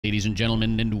Ladies and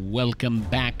gentlemen, and welcome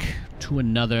back to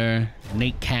another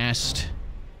Natecast.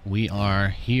 We are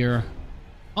here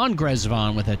on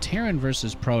Grezvon with a Terran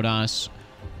versus Protoss.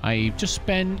 I've just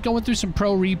been going through some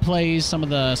pro replays, some of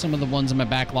the ones in my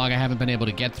backlog I haven't been able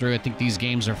to get through. I think these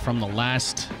games are from the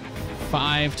last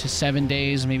 5 to 7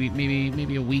 days,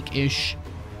 maybe a week-ish.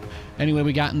 Anyway,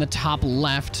 we got in the top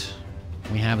left,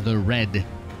 we have the red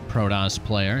Protoss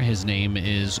player. His name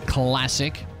is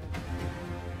Classic,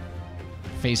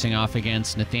 facing off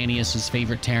against Nathanias'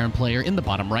 favorite Terran player in the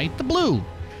bottom right, the blue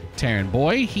Terran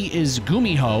boy. He is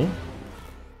Gumiho.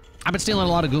 I've been stealing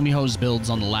a lot of Gumiho's builds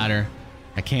on the ladder.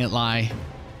 I can't lie.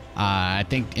 I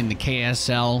think in the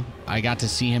KSL, I got to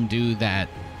see him do that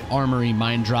armory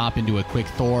mine drop into a quick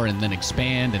Thor and then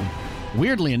expand. And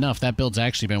weirdly enough, that build's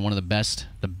actually been one of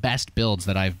the best builds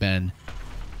that I've been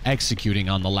executing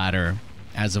on the ladder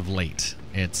as of late.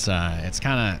 It's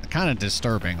kind of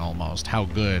disturbing almost how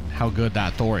good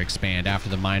that Thor expand after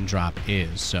the mine drop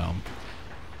is. So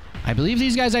I believe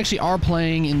these guys actually are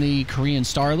playing in the Korean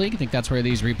Star League. I think that's where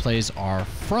these replays are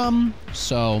from.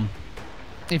 So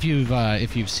if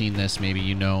you've seen this, maybe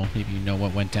you know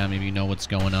what went down, maybe you know what's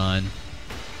going on.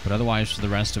 But otherwise, for the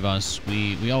rest of us,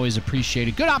 we always appreciate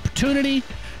a good opportunity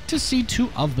to see two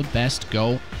of the best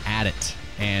go at it.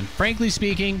 And frankly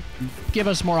speaking, give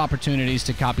us more opportunities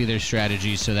to copy their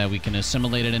strategies so that we can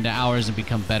assimilate it into ours and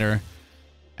become better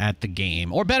at the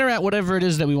game, or better at whatever it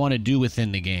is that we want to do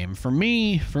within the game. For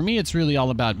me, it's really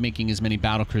all about making as many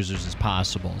battle cruisers as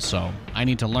possible. So I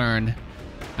need to learn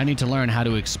how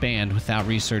to expand without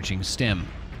researching stim,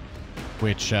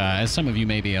 which, as some of you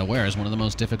may be aware, is one of the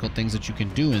most difficult things that you can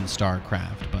do in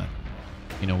StarCraft. But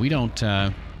you know, we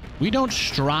don't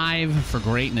strive for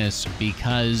greatness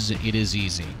because it is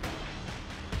easy,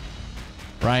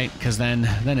 right? Because then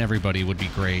everybody would be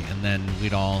great, and then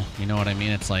we'd all, you know what I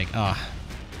mean? It's like,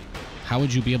 how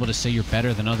would you be able to say you're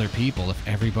better than other people if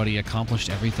everybody accomplished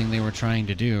everything they were trying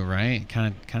to do, right? It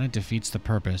kind of defeats the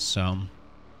purpose. So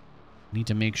we need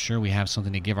to make sure we have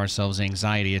something to give ourselves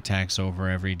anxiety attacks over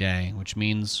every day, which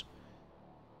means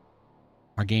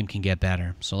our game can get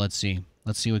better. So let's see.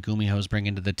 Let's see what Gumiho's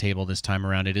bringing to the table this time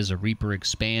around. It is a Reaper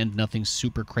expand, nothing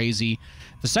super crazy.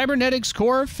 The Cybernetics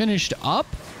core finished up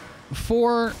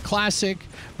for Classic,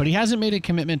 but he hasn't made a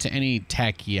commitment to any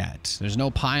tech yet. There's no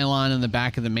pylon in the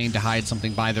back of the main to hide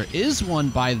something by. There is one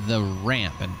by the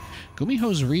ramp, and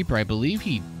Gumiho's Reaper, I believe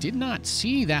he did not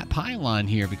see that pylon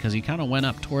here because he kind of went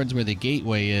up towards where the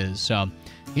gateway is. So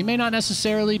he may not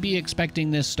necessarily be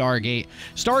expecting this Stargate.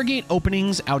 Stargate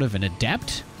openings out of an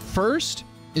Adept first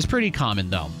is pretty common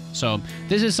though. So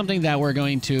this is something that we're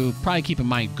going to probably keep in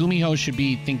mind. Gumiho should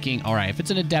be thinking, all right, if it's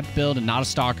an Adept build and not a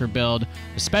Stalker build,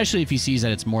 especially if he sees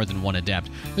that it's more than one Adept,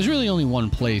 there's really only one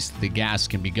place the gas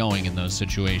can be going in those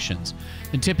situations.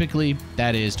 And typically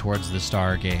that is towards the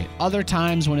Stargate. Other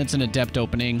times when it's an Adept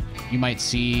opening, you might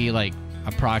see like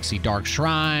a proxy Dark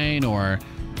Shrine, or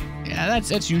yeah,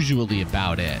 that's usually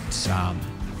about it.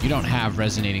 You don't have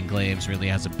Resonating Glaives really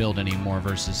as a build anymore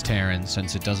versus Terran,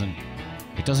 since it doesn't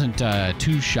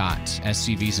two-shot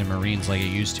SCVs and Marines like it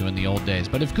used to in the old days.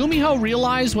 But if Gumiho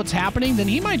realized what's happening, then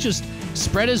he might just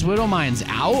spread his Widow Mines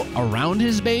out around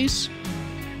his base.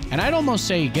 And I'd almost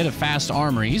say get a fast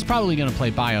armory. He's probably going to play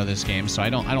bio this game, so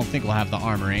I don't think we'll have the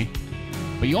armory.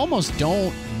 But you almost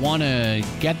don't want to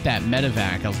get that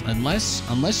medevac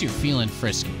unless you're feeling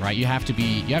frisky, right? You have to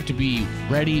be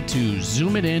ready to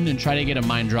zoom it in and try to get a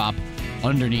mine drop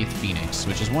underneath Phoenix,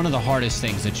 which is one of the hardest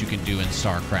things that you can do in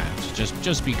StarCraft.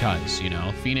 Just because, you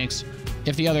know, Phoenix,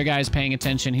 if the other guy's paying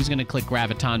attention, he's going to click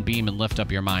Graviton Beam and lift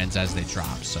up your mines as they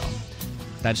drop. So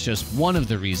that's just one of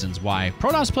the reasons why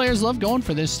Protoss players love going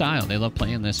for this style. They love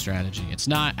playing this strategy. It's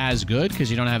not as good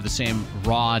because you don't have the same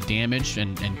raw damage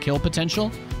and kill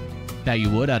potential that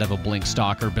you would out of a Blink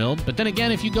Stalker build. But then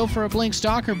again, if you go for a Blink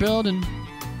Stalker build and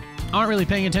aren't really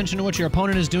paying attention to what your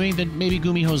opponent is doing, then maybe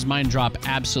Gumiho's mine drop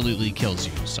absolutely kills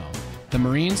you. So the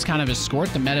Marines kind of escort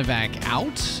the medevac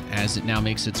out as it now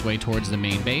makes its way towards the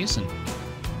main base, and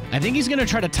I think he's going to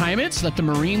try to time it so that the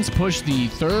Marines push the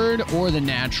third or the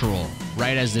natural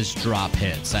right as this drop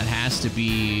hits. That has to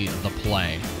be the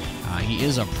play. He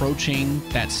is approaching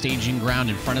that staging ground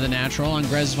in front of the natural on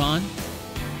Grezvon.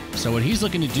 So what he's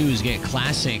looking to do is get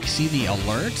Classic, see the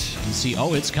alert, and see,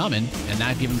 oh, it's coming, and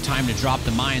that give him time to drop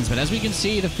the mines. But as we can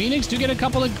see, the Phoenix do get a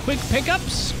couple of quick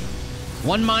pickups.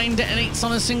 One mine detonates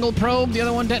on a single probe, the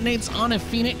other one detonates on a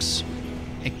Phoenix.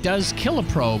 It does kill a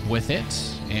probe with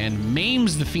it and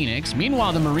maims the Phoenix.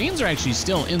 Meanwhile, the Marines are actually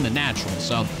still in the natural,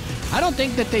 so I don't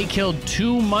think that they killed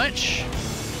too much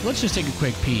let's just take a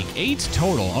quick peek. 8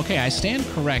 total. Okay, I stand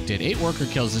corrected. 8 worker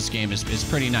kills this game is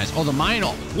pretty nice. Oh, the mine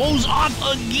blows off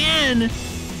again.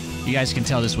 You guys can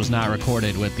tell this was not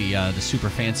recorded with the super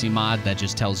fancy mod that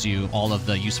just tells you all of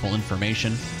the useful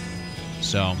information.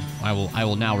 So I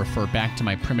will now refer back to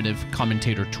my primitive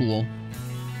commentator tool.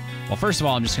 Well, first of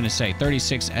all, I'm just going to say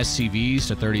 36 SCVs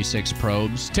to 36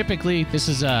 probes. Typically, this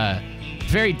is a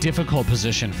very difficult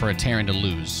position for a Terran to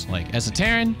lose. Like, as a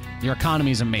Terran, your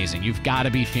economy is amazing. You've got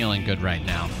to be feeling good right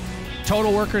now.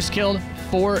 Total workers killed,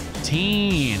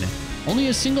 14. Only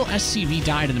a single SCV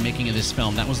died in the making of this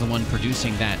film. That was the one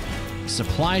producing that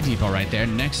supply depot right there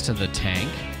next to the tank.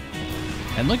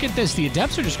 And look at this. The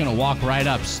Adepts are just going to walk right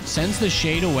up. Sends the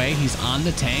shade away. He's on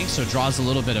the tank, so draws a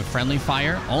little bit of friendly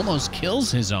fire. Almost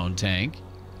kills his own tank.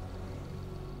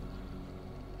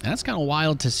 That's kind of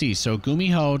wild to see. So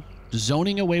Gumiho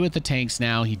zoning away with the tanks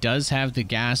now. He does have the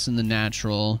gas and the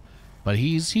natural, but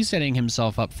he's setting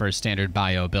himself up for a standard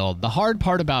bio build. The hard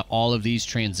part about all of these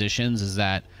transitions is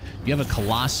that you have a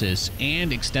Colossus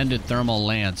and extended thermal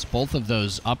lance. Both of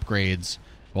those upgrades,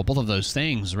 well, both of those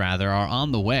things, rather, are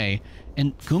on the way.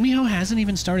 And Gumiho hasn't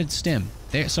even started stim.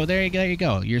 So there you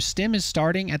go. Your stim is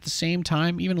starting at the same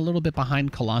time, even a little bit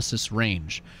behind Colossus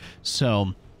range.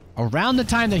 So around the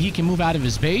time that he can move out of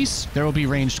his base, there will be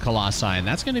ranged Colossi, and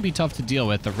that's going to be tough to deal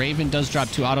with. The Raven does drop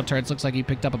 2 auto turrets. Looks like he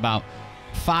picked up about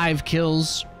 5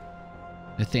 kills.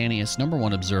 Nathanias,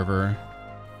 #1 observer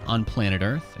on planet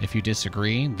Earth. If you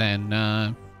disagree,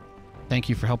 then thank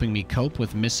you for helping me cope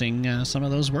with missing some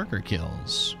of those worker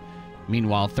kills.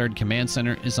 Meanwhile, 3rd Command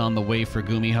Center is on the way for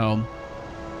Gumiho.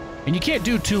 And you can't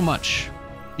do too much.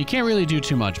 You can't really do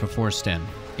too much before stim.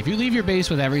 If you leave your base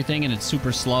with everything and it's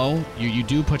super slow, you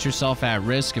do put yourself at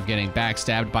risk of getting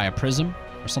backstabbed by a prism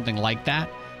or something like that.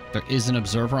 There is an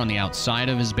observer on the outside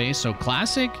of his base, so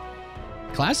Classic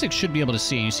should be able to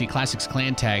see. You see Classic's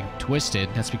clan tag, Twisted.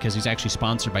 That's because he's actually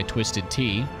sponsored by Twisted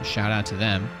Tea. A shout out to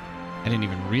them. I didn't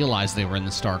even realize they were in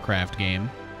the StarCraft game.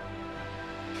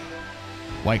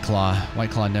 White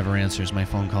Claw never answers my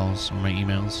phone calls or my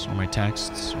emails or my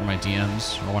texts or my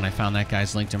DMs, or when I found that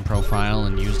guy's LinkedIn profile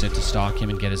and used it to stalk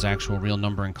him and get his actual real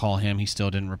number and call him, he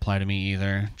still didn't reply to me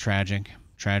either. Tragic,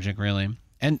 really.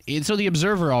 And so the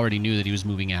Observer already knew that he was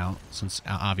moving out, since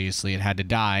obviously it had to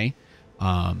die.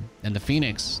 And the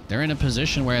Phoenix, they're in a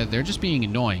position where they're just being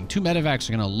annoying. 2 medevacs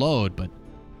are going to load, but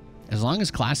as long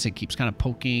as Classic keeps kind of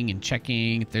poking and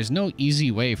checking, there's no easy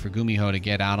way for Gumiho to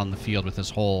get out on the field with his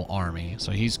whole army.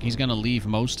 So he's going to leave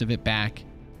most of it back.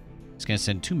 He's going to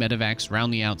send 2 medevacs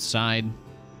around the outside.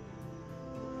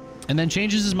 And then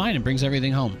changes his mind and brings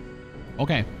everything home.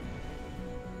 Okay.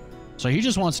 So he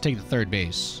just wants to take the 3rd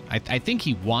base. I think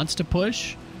he wants to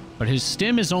push, but his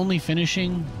stim is only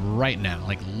finishing right now.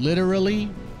 Like literally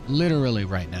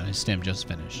right now. His stim just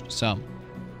finished. So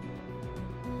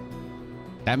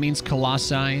that means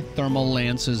Colossi, Thermal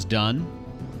Lance is done.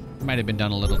 Might have been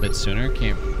done a little bit sooner.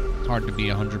 It's hard to be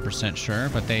 100% sure,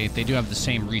 but they do have the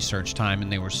same research time,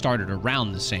 and they were started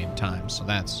around the same time. So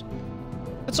that's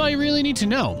all you really need to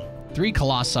know. 3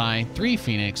 Colossi, 3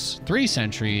 Phoenix, 3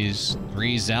 Sentries,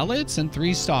 3 Zealots, and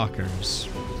 3 Stalkers.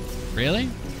 Really?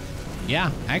 Yeah,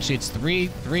 actually it's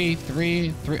 3.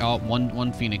 Oh,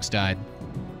 one Phoenix died.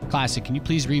 Classic, can you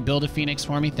please rebuild a Phoenix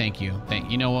for me? Thank you.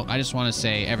 You know what? I just want to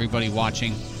say, everybody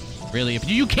watching, really, if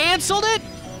you canceled it?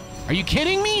 Are you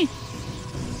kidding me?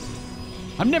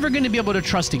 I'm never going to be able to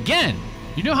trust again.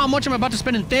 You know how much I'm about to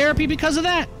spend in therapy because of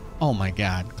that? Oh my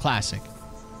God, Classic.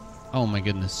 Oh my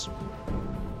goodness.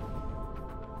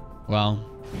 Well,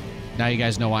 now you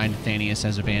guys know why Nathanias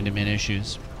has abandonment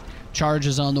issues. Charge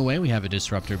is on the way. We have a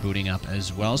disruptor booting up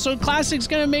as well. So Classic's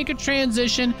going to make a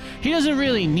transition. He doesn't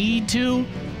really need to.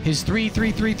 His 3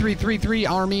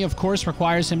 army, of course,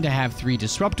 requires him to have 3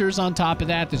 disruptors on top of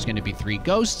that. There's going to be 3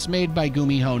 ghosts made by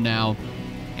Gumiho now.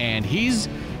 And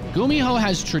Gumiho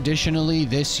has traditionally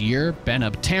this year been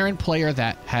a Terran player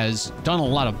that has done a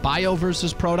lot of bio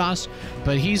versus Protoss,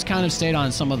 but he's kind of stayed on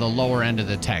some of the lower end of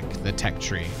the tech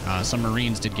tree. Some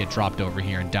Marines did get dropped over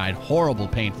here and died horrible,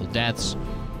 painful deaths.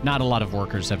 Not a lot of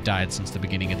workers have died since the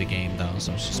beginning of the game, though,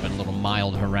 so it's just been a little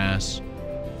mild Widowmine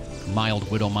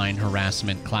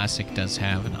harassment. Classic does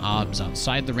have an OBS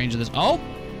outside the range of this. Oh,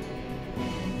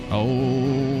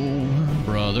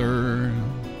 brother,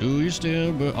 do you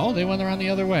still... Oh, they went around the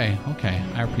other way. Okay,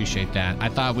 I appreciate that. I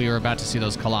thought we were about to see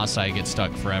those Colossi get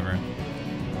stuck forever.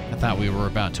 I thought we were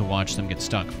about to watch them get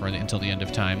stuck until the end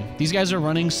of time. These guys are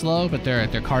running slow, but their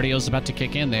cardio's about to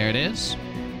kick in. There it is.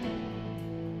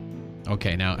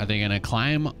 Okay, now are they going to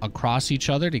climb across each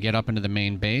other to get up into the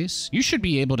main base? You should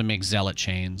be able to make zealot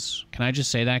chains. Can I just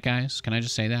say that, guys? Can I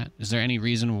just say that? Is there any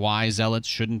reason why zealots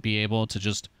shouldn't be able to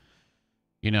just,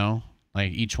 you know,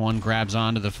 like each one grabs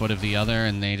onto the foot of the other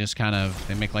and they just kind of,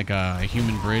 they make like a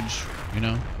human bridge, you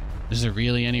know? Is there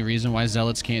really any reason why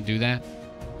zealots can't do that?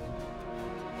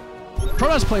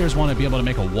 Protoss players want to be able to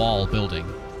make a wall building,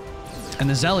 and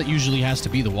the zealot usually has to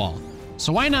be the wall.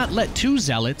 So why not let two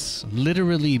zealots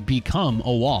literally become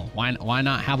a wall? Why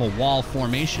not have a wall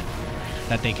formation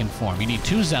that they can form? You need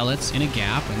two zealots in a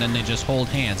gap, and then they just hold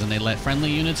hands, and they let friendly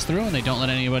units through, and they don't let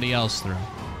anybody else through.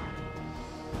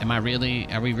 Are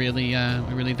we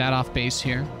really that off base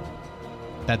here?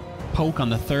 That poke on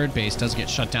the third base does get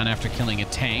shut down after killing a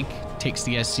tank. Takes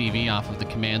the SCV off of the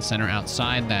command center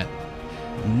outside that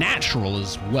natural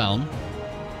as well.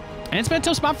 And it's been a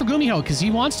tough spot for Gumiho because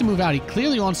he wants to move out. He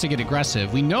clearly wants to get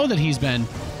aggressive. We know that he's been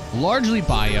largely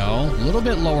bio, a little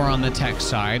bit lower on the tech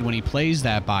side when he plays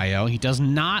that bio. He does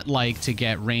not like to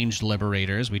get ranged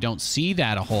liberators. We don't see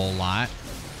that a whole lot.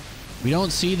 We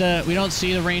don't see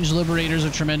the ranged liberators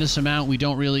a tremendous amount. We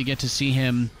don't really get to see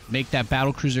him make that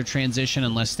battlecruiser transition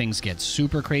unless things get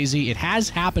super crazy. It has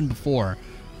happened before,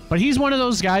 but he's one of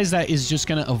those guys that is just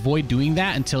going to avoid doing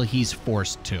that until he's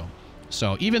forced to.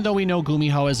 So even though we know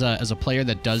Gumiho as a player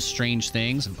that does strange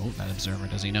things, and oh, that observer,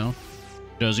 does he know?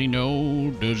 Does he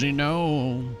know? Does he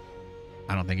know?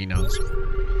 I don't think he knows.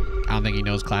 I don't think he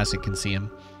knows Classic can see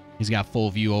him. He's got full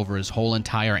view over his whole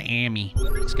entire army.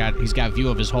 He's got view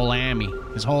of his whole army.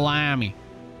 His whole army.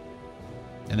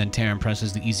 And then Terran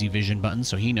presses the easy vision button,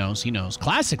 so he knows. He knows.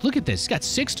 Classic, look at this. He's got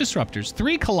 6 disruptors,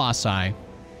 3 colossi,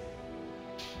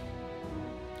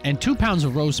 and 2 pounds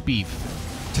of roast beef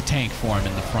to tank for him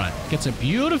in the front. Gets a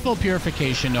beautiful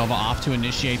purification Nova off to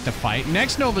initiate the fight.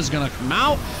 Next Nova's gonna come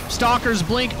out. Stalkers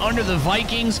blink under the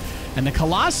Vikings, and the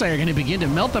Colossi are gonna begin to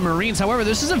melt the Marines. However,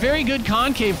 this is a very good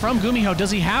concave from Gumiho.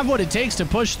 Does he have what it takes to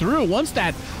push through? Once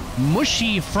that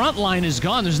mushy front line is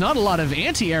gone, there's not a lot of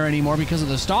anti-air anymore because of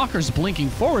the Stalkers blinking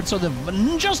forward, so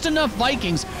just enough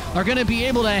Vikings are gonna be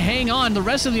able to hang on. The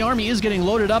rest of the army is getting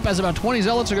loaded up as about 20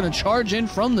 zealots are gonna charge in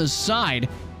from the side.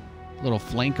 Little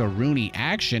flank-a-rooney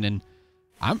action, and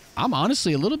I'm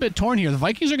honestly a little bit torn here. The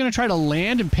Vikings are going to try to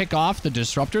land and pick off the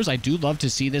disruptors. I do love to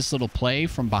see this little play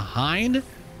from behind.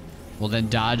 We'll then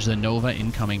dodge the Nova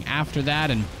incoming after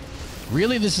that, and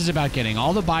really this is about getting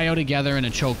all the bio together in a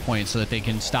choke point so that they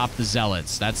can stop the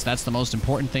Zealots. That's the most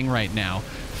important thing right now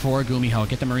for Gumiho.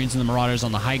 Get the Marines and the Marauders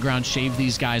on the high ground, shave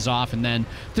these guys off, and then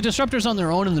the disruptors on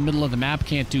their own in the middle of the map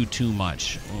can't do too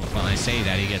much. Well, I say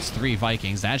that, he gets 3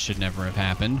 Vikings. That should never have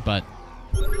happened, but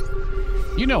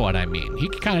you know what I mean. He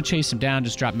could kind of chase him down,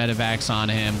 just drop medevacs on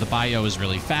him. The bio is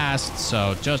really fast,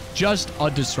 so just a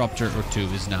disruptor or 2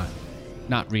 is not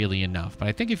really enough. But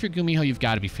I think if you're Gumiho, you've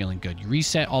got to be feeling good. You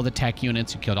reset all the tech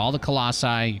units, you killed all the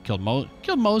Colossi, you killed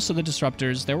most of the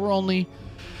disruptors.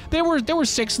 There were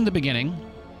 6 in the beginning,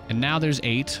 and now there's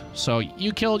 8. So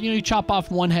you chop off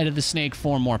 1 head of the snake,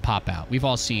 4 more pop out. We've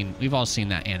all seen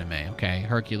that anime, okay?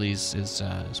 Hercules is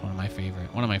one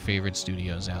of my favorite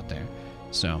studios out there.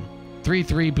 So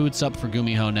 3-3 boots up for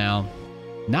Gumiho now.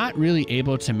 Not really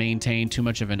able to maintain too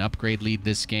much of an upgrade lead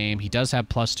this game. He does have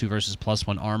 +2 versus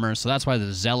 +1 armor, so that's why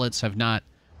the Zealots have not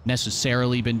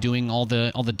necessarily been doing all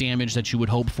the damage that you would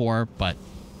hope for, but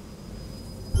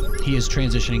he is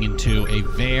transitioning into a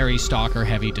very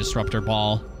stalker-heavy disruptor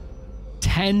ball.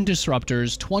 10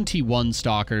 disruptors, 21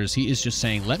 stalkers. He is just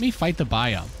saying, let me fight the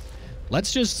bio.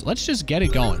 Let's just get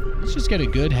it going. Let's just get a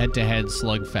good head-to-head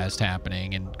slugfest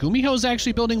happening. And Gumiho's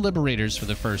actually building Liberators for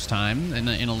the first time in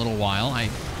a little while. I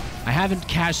haven't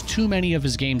cached too many of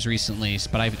his games recently,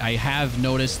 but I have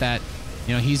noticed that,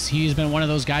 you know, he's been one of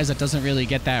those guys that doesn't really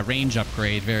get that range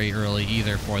upgrade very early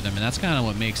either for them, and that's kind of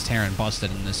what makes Terran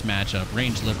busted in this matchup.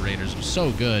 Ranged Liberators are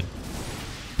so good.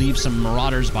 Leave some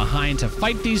Marauders behind to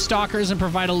fight these Stalkers and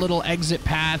provide a little exit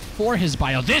path for his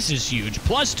bio. This is huge.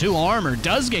 +2 armor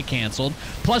does get canceled.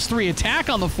 +3 attack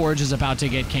on the Forge is about to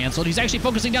get canceled. He's actually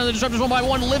focusing down the Disruptors one by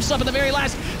one, lifts up at the very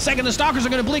last second. The Stalkers are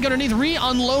going to blink underneath,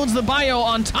 re-unloads the bio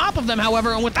on top of them,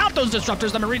 however, and without those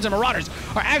Disruptors, the Marines and Marauders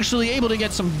are actually able to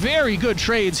get some very good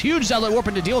trades. Huge Zealot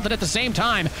warping to deal with it at the same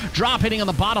time. Drop hitting on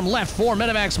the bottom left for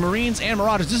Medevacs, Marines, and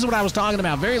Marauders. This is what I was talking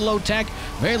about. Very low tech,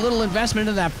 very little investment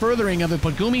into that furthering of it,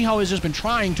 but Gumiho has just been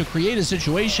trying to create a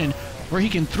situation where he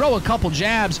can throw a couple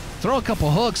jabs, throw a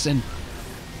couple hooks, and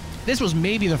this was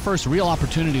maybe the first real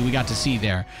opportunity we got to see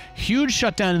there. Huge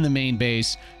shutdown in the main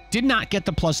base. Did not get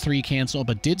the +3 cancel,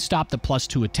 but did stop the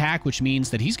 +2 attack, which means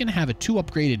that he's going to have a 2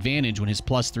 upgrade advantage when his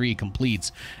 +3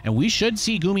 completes. And we should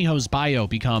see Gumiho's bio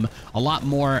become a lot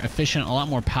more efficient, a lot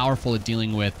more powerful at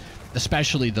dealing with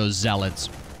especially those zealots.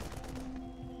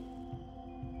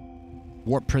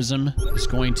 Warp Prism is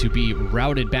going to be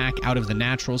routed back out of the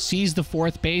natural. Sees the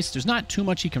 4th base. There's not too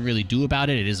much he can really do about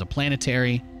it. It is a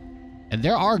planetary. And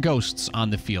there are ghosts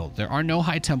on the field. There are no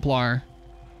High Templar.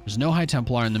 There's no High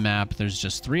Templar in the map. There's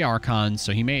just 3 Archons.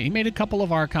 So he made a couple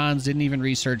of Archons. Didn't even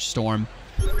research Storm.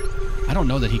 I don't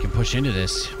know that he can push into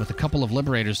this. With a couple of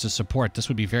Liberators to support, this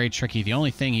would be very tricky. The only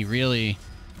thing he really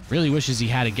wishes he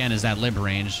had again is that Lib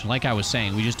range. Like I was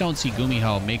saying, we just don't see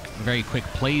Gumiho make very quick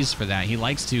plays for that. He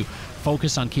likes to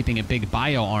focus on keeping a big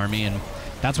bio army, and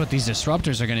that's what these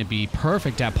disruptors are going to be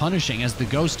perfect at punishing, as the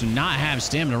ghosts do not have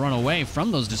stamina to run away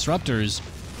from those disruptors.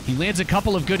 He lands a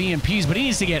couple of good EMPs, but he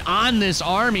needs to get on this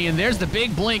army, and there's the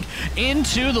big blink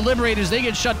into the Liberators. They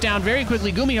get shut down very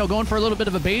quickly. Gumiho going for a little bit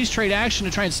of a base trade action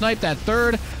to try and snipe that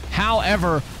 3rd.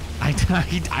 However,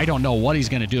 I don't know what he's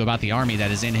going to do about the army that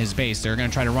is in his base. They're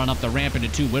going to try to run up the ramp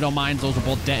into 2 Widow Mines. Those will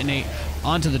both detonate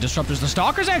onto the Disruptors. The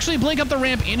Stalkers actually blink up the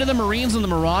ramp into the Marines and the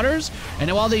Marauders.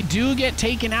 And while they do get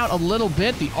taken out a little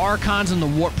bit, the Archons and the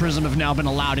Warp Prism have now been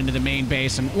allowed into the main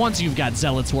base. And once you've got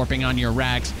Zealots warping on your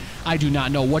racks, I do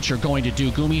not know what you're going to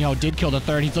do. Gumiho did kill the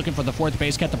 3rd. He's looking for the 4th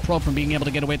base. Kept the probe from being able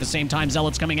to get away at the same time.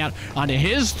 Zealots coming out onto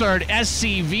his 3rd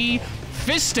SCV.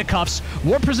 Fisticuffs.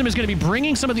 Warp Prism is going to be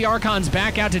bringing some of the Archons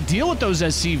back out to deal with those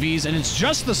SCVs, and it's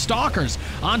just the Stalkers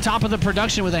on top of the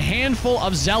production with a handful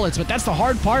of Zealots. But that's the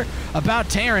hard part about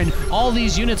Terran. All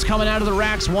these units coming out of the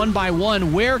racks one by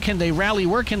one. Where can they rally?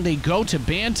 Where can they go to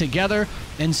band together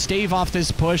and stave off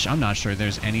this push? I'm not sure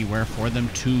there's anywhere for them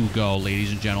to go,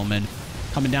 ladies and gentlemen.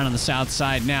 Coming down on the south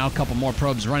side now. A couple more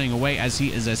probes running away as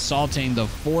he is assaulting the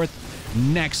 4th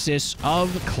Nexus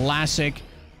of Classic.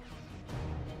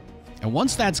 And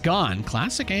once that's gone,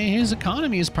 Classic, his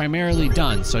economy is primarily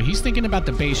done. So he's thinking about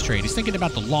the base trade. He's thinking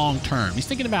about the long term. He's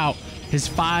thinking about his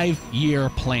 5-year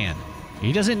plan.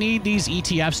 He doesn't need these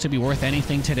ETFs to be worth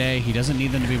anything today. He doesn't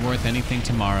need them to be worth anything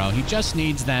tomorrow. He just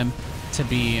needs them to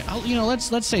be, you know,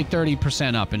 let's say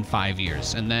 30% up in 5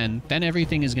 years, and then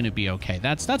everything is going to be okay.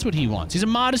 That's what he wants. He's a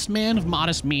modest man of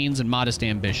modest means and modest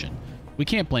ambition. We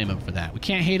can't blame him for that. We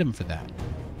can't hate him for that.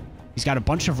 He's got a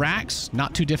bunch of racks,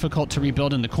 not too difficult to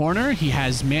rebuild in the corner. He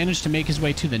has managed to make his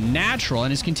way to the natural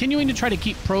and is continuing to try to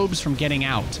keep probes from getting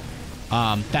out.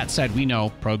 That said, we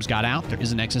know probes got out. There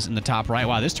is a Nexus in the top right.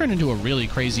 Wow, this turned into a really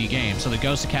crazy game. So the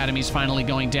Ghost Academy is finally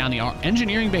going down. The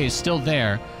engineering bay is still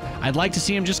there. I'd like to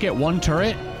see him just get 1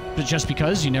 turret, but just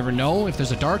because you never know if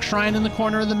there's a Dark Shrine in the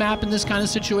corner of the map in this kind of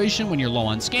situation when you're low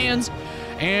on scans.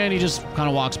 And he just kind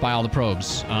of walks by all the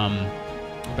probes.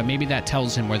 But maybe that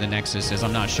tells him where the Nexus is.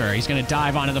 I'm not sure. He's going to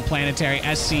dive onto the planetary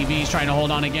SCVs, trying to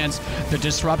hold on against the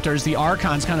Disruptors. The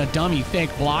Archons kind of dummy thick,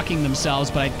 blocking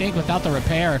themselves. But I think without the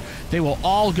repair, they will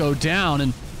all go down.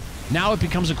 And now it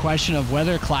becomes a question of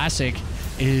whether Classic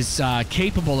is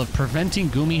capable of preventing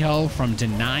Gumiho from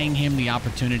denying him the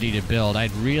opportunity to build.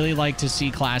 I'd really like to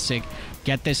see Classic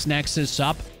get this Nexus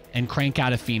up and crank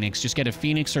out a Phoenix. Just get a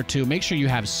Phoenix or 2. Make sure you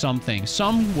have something,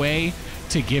 some way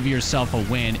to give yourself a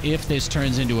win if this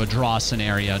turns into a draw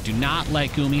scenario. Do not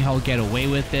let Gumiho get away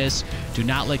with this. Do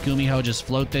not let Gumiho just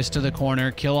float this to the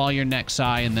corner, kill all your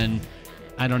Nexi, and then,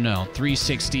 I don't know,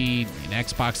 360, an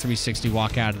Xbox 360,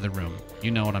 walk out of the room.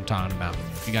 You know what I'm talking about.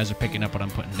 You guys are picking up what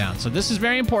I'm putting down. So this is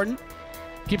very important.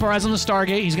 Keep our eyes on the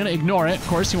Stargate. He's going to ignore it. Of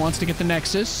course, he wants to get the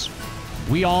Nexus.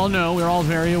 We all know, we're all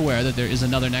very aware that there is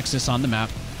another Nexus on the map.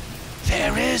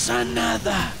 There is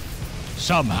another.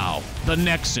 Somehow, the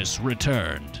Nexus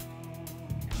returned.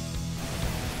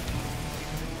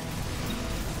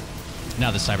 Now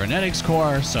the Cybernetics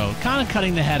core, so kind of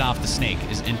cutting the head off the snake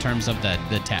is in terms of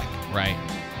the tech, right?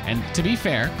 And to be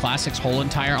fair, Classic's whole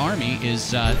entire army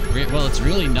is, well, it's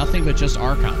really nothing but just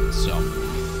Archons, so...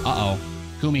 Uh-oh.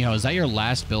 Gumiho, is that your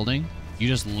last building? You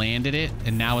just landed it,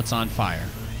 and now it's on fire.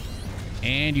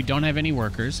 And you don't have any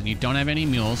workers, and you don't have any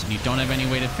mules, and you don't have any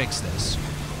way to fix this.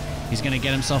 He's going to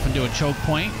get himself into a choke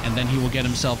point, and then he will get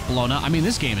himself blown up. I mean,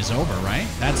 this game is over, right?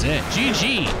 That's it.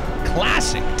 GG.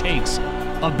 Classic takes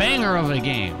a banger of a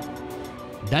game.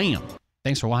 Damn.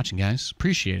 Thanks for watching, guys.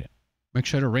 Appreciate it. Make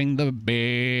sure to ring the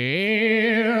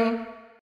bell.